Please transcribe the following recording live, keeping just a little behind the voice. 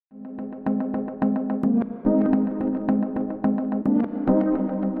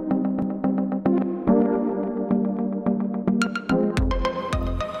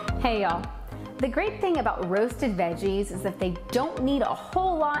Hey y'all. The great thing about roasted veggies is that they don't need a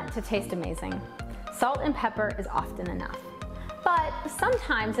whole lot to taste amazing. Salt and pepper is often enough. But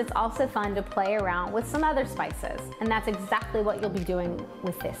sometimes it's also fun to play around with some other spices, and that's exactly what you'll be doing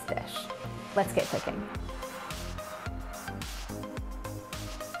with this dish. Let's get cooking.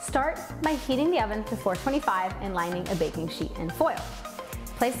 Start by heating the oven to 425 and lining a baking sheet in foil.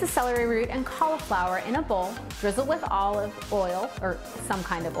 Place the celery root and cauliflower in a bowl, drizzle with olive oil, or some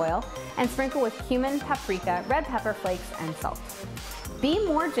kind of oil, and sprinkle with cumin, paprika, red pepper flakes, and salt. Be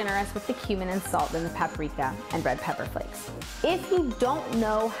more generous with the cumin and salt than the paprika and red pepper flakes. If you don't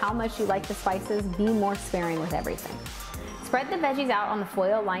know how much you like the spices, be more sparing with everything. Spread the veggies out on the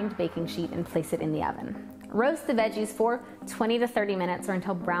foil-lined baking sheet and place it in the oven. Roast the veggies for 20 to 30 minutes or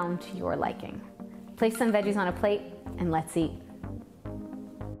until brown to your liking. Place some veggies on a plate and let's eat.